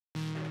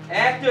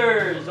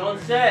Actors on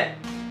set.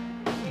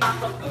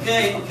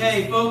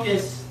 Okay,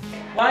 focus.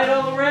 Quiet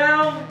all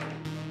around.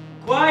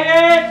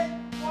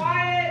 Quiet.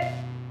 Quiet.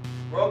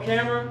 Roll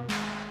camera.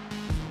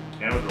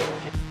 Camera roll.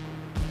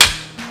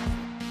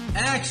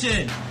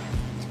 Action.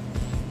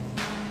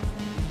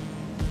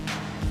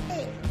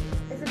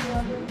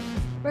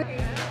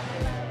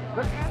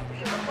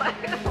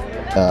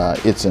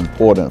 It's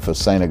important for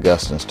St.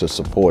 Augustine's to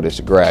support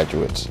its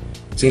graduates.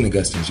 St.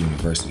 Augustine's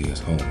University is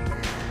home.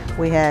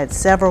 We had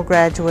several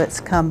graduates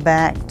come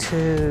back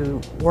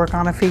to work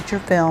on a feature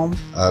film.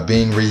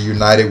 Being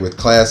reunited with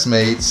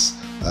classmates,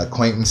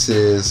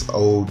 acquaintances,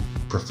 old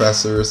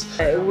professors.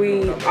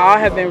 We all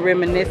have been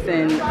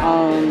reminiscing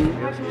on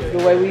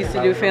the way we used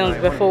to do films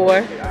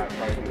before,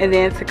 and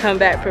then to come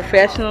back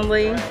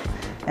professionally.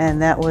 And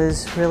that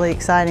was really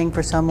exciting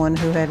for someone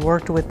who had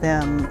worked with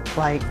them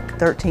like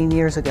 13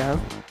 years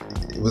ago.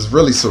 It was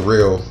really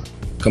surreal.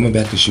 Coming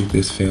back to shoot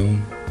this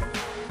film,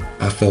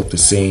 I felt the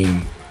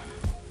same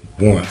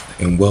warmth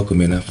and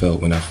welcoming I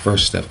felt when I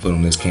first stepped foot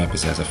on this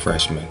campus as a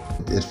freshman.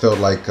 It felt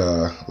like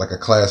a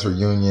class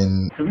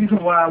reunion. The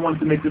reason why I wanted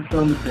to make this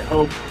film is to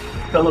help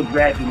fellow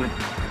graduates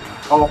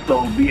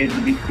also be able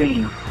to be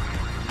seen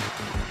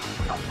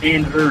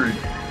and heard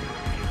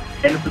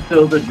and to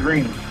fulfill their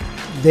dreams.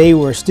 They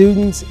were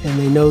students and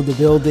they know the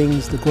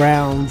buildings, the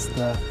grounds,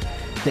 the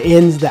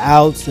ins, the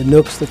outs, the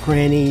nooks, the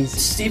crannies.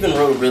 Stephen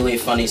wrote a really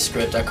funny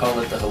script. I call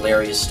it The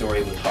Hilarious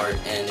Story with Heart,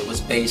 and it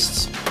was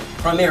based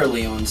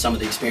primarily on some of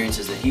the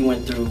experiences that he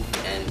went through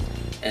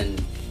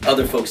and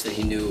other folks that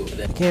he knew.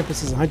 The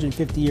campus is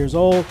 150 years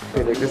old.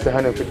 This is the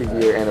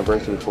 150th-year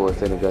anniversary for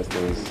St.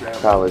 Augustine's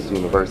College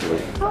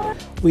University.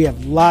 We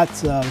have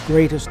lots of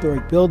great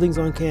historic buildings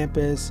on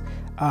campus.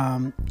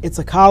 It's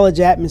a college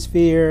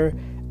atmosphere.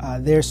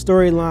 Their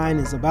storyline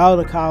is about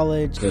a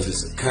college. Because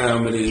it's a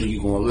comedy,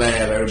 you're going to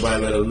laugh,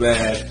 everybody let them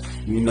laugh.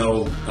 You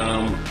know,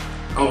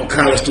 all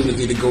college students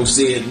need to go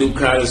see it, new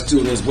college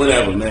students,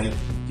 whatever, man.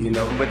 You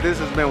know. But this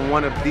has been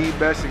one of the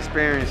best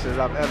experiences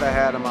I've ever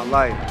had in my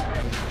life.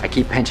 I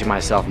keep pinching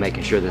myself,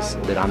 making sure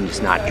that I'm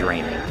just not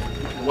dreaming.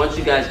 Once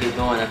you guys get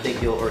going, I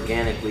think you'll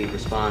organically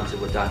respond to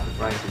what Dr.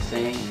 Price is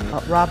saying.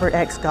 Robert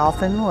X.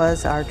 Golphin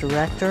was our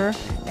director,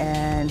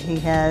 and he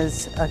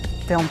has a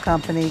film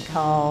company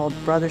called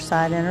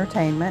Brotherside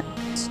Entertainment.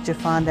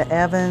 Jafonda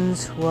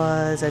Evans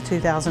was a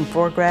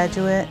 2004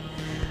 graduate.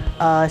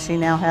 She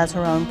now has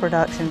her own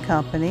production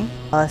company.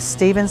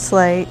 Stephen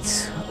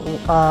Slates,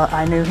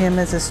 I knew him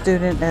as a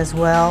student as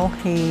well.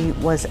 He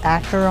was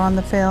actor on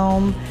the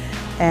film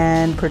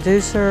and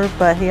producer,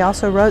 but he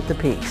also wrote the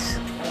piece.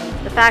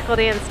 The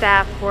faculty and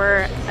staff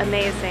were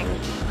amazing.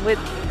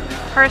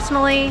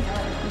 Personally,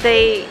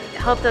 they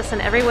helped us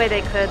in every way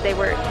they could. They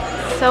were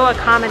so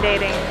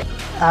accommodating.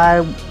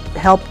 I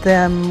helped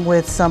them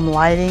with some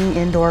lighting,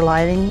 indoor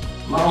lighting.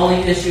 My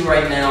only issue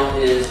right now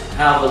is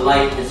how the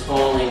light is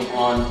falling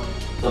on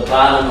the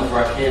bottom of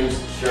Rakim's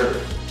shirt.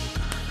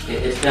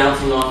 It's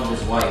bouncing off of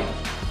his white.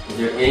 Is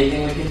there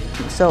anything we can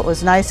do? So it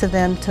was nice of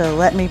them to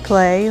let me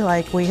play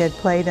like we had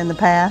played in the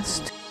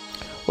past.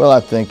 Well, I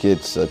think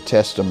it's a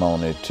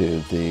testimony to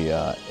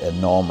the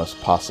enormous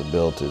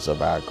possibilities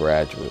of our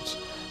graduates.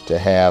 To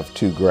have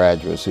two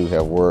graduates who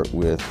have worked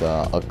with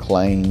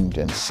acclaimed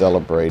and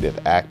celebrated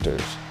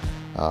actors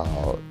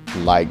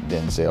like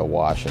Denzel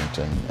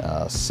Washington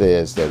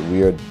says that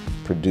we are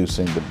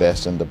producing the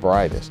best and the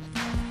brightest.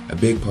 A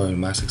big part of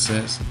my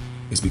success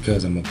is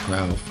because I'm a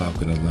proud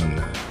Falcon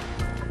alumni.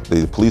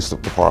 The police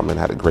department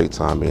had a great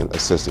time in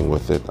assisting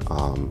with it.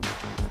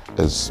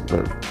 As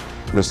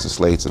Mr.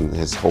 Slates and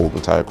his whole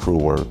entire crew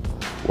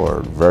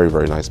were very,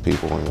 very nice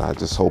people, and I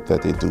just hope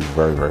that they do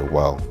very, very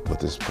well with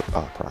this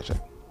project.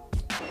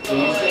 When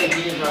you say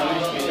he is our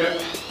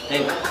administrator,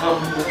 then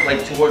come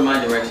like toward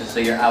my direction so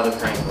you're out of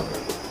frame.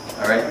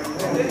 All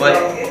right?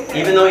 But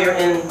even though you're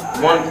in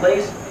one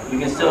place, you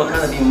can still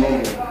kind of be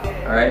moving.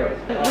 All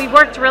right? We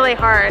worked really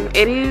hard.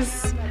 It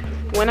is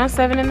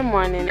 1:07 in the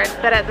morning.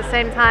 But at the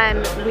same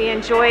time, we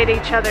enjoyed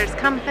each other's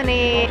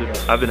company.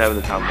 I've been having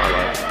the time of my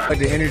life.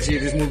 The energy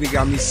of this movie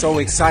got me so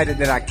excited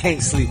that I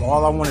can't sleep.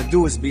 All I want to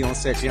do is be on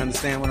set. You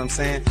understand what I'm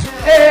saying?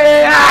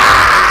 Hey,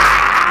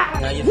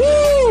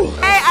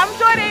 Hey, I'm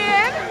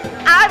Jordan.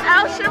 I'm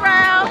Al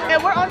Sherrill,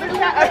 and we're on the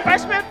set of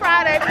Freshman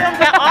Friday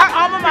filmed at our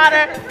alma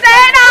mater,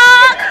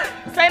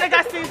 St.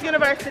 Augustine's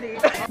University.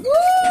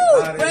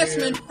 Woo!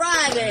 Freshman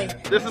Friday.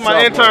 This is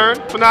my intern,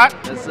 Fanat.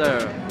 Yes,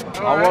 sir.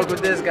 I work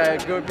with this guy,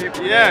 good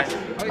people. Yes.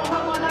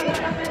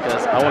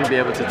 Because I want to be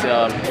able to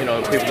tell,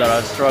 people that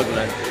are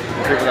struggling,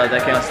 people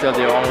that can't tell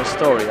their own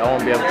story. I want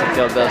to be able to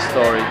tell their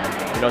story,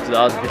 to the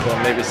other people.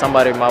 Maybe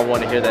somebody might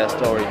want to hear that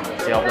story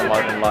to help them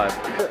out in life.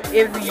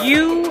 If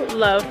you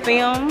love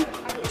film,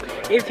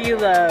 if you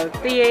love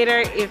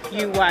theater, if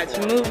you watch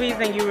movies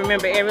and you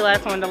remember every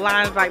last one of the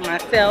lines like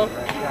myself,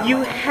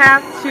 you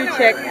have to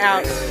check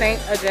out St.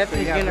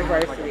 Augustine's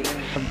University.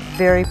 I'm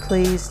very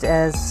pleased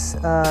as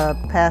a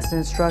past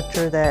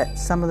instructor that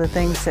some of the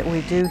things that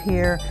we do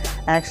here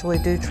actually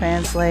do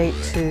translate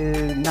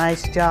to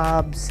nice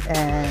jobs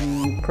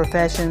and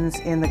professions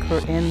in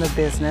the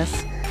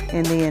business.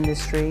 in the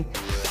industry.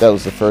 That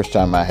was the first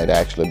time I had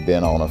actually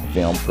been on a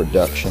film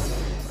production,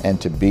 and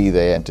to be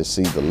there and to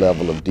see the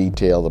level of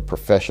detail, the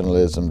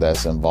professionalism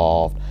that's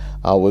involved,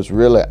 was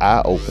really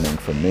eye-opening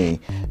for me.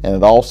 And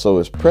it also,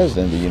 as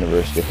president of the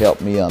university, helped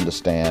me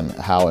understand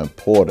how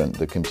important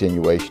the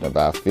continuation of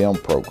our film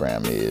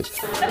program is.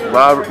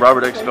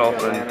 Robert X.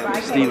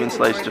 Golphin, Stephen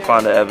Slates,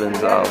 Jafonda Evans,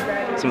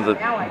 some of the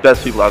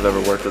best people I've ever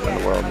worked with in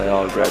the world. They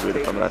all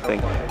graduated from it. I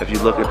think if you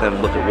look at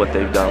them, look at what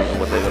they've done and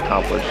what they've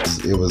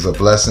accomplished. It was a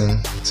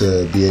blessing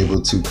to be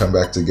able to come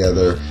back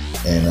together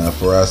and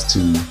for us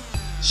to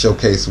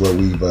showcase what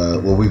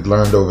we've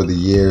learned over the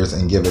years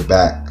and give it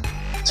back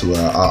to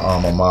our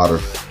alma mater.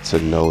 To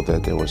know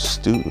that there were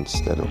students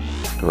that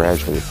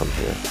graduated from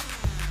here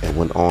and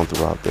went on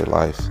throughout their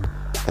life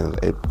and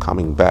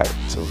coming back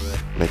to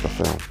make a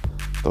film,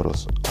 I thought it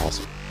was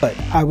awesome. But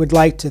I would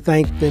like to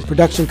thank the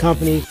production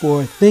company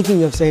for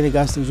thinking of St.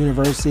 Augustine's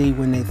University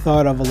when they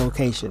thought of a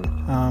location.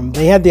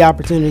 They had the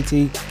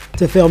opportunity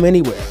to film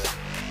anywhere.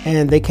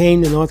 And they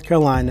came to North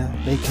Carolina,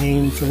 they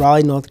came to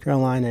Raleigh, North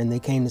Carolina, and they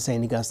came to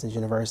St. Augustine's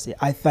University.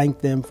 I thank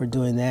them for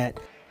doing that.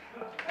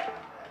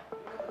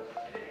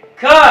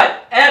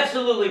 Cut!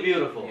 Absolutely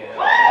beautiful.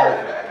 Oh,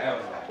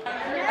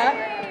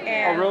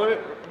 really?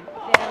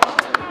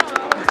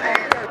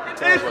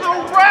 It's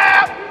a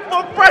wrap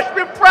for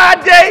Freshman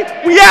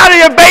Friday. We out of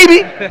here,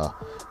 baby!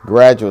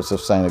 Graduates of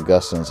St.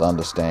 Augustine's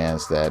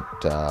understands that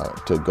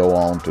to go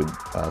on to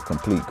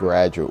complete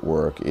graduate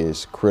work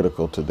is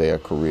critical to their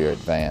career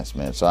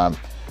advancement. So I'm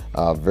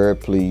very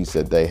pleased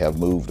that they have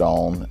moved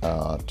on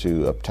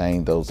to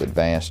obtain those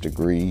advanced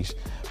degrees,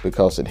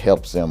 because it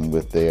helps them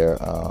with their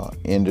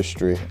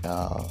industry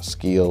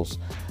skills.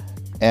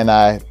 And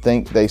I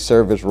think they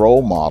serve as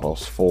role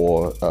models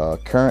for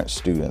current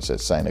students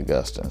at St.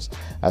 Augustine's.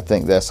 I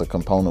think that's a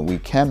component we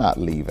cannot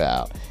leave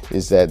out,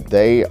 is that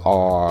they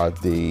are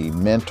the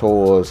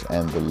mentors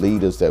and the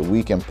leaders that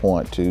we can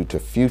point to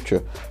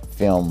future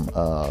film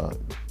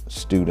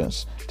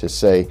students to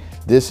say,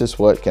 this is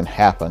what can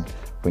happen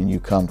when you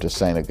come to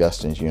St.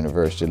 Augustine's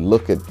University.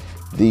 Look at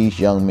these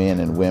young men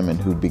and women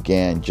who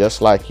began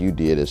just like you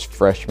did as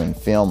freshman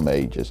film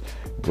majors,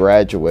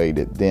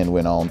 graduated, then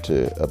went on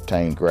to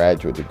obtain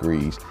graduate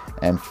degrees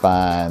and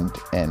find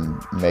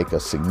and make a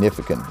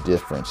significant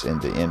difference in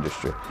the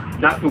industry.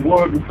 Dr.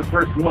 Ward was the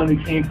first one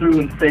who came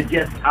through and said,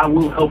 yes, I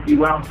will help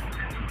you out.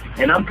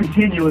 And I'm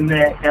continuing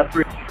that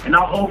effort. And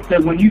I hope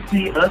that when you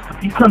see us,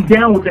 you come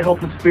down with the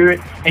helping spirit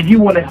and you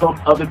want to help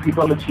other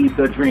people achieve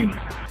their dreams.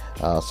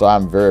 So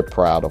I'm very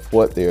proud of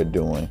what they're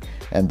doing,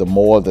 and the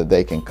more that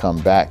they can come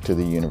back to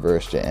the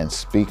university and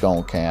speak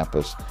on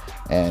campus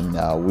and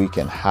we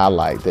can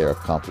highlight their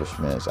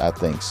accomplishments, I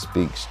think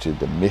speaks to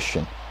the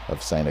mission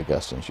of St.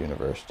 Augustine's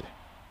University.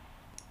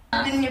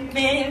 When you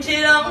finish,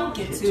 you don't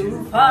get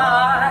too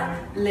far.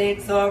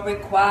 Legs are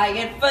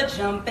required for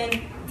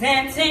jumping,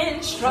 dancing,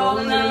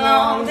 strolling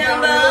along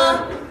down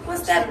the,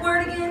 what's that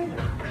word again?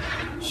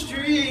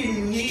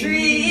 Street.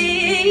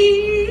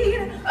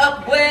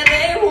 Up where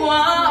they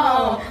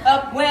walk,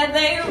 up where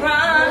they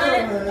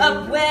run,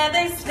 up where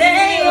they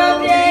stay all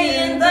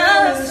day in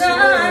the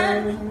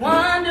sun.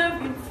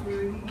 Wandering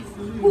free,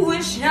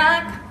 wish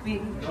I could be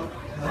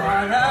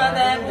part of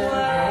that world.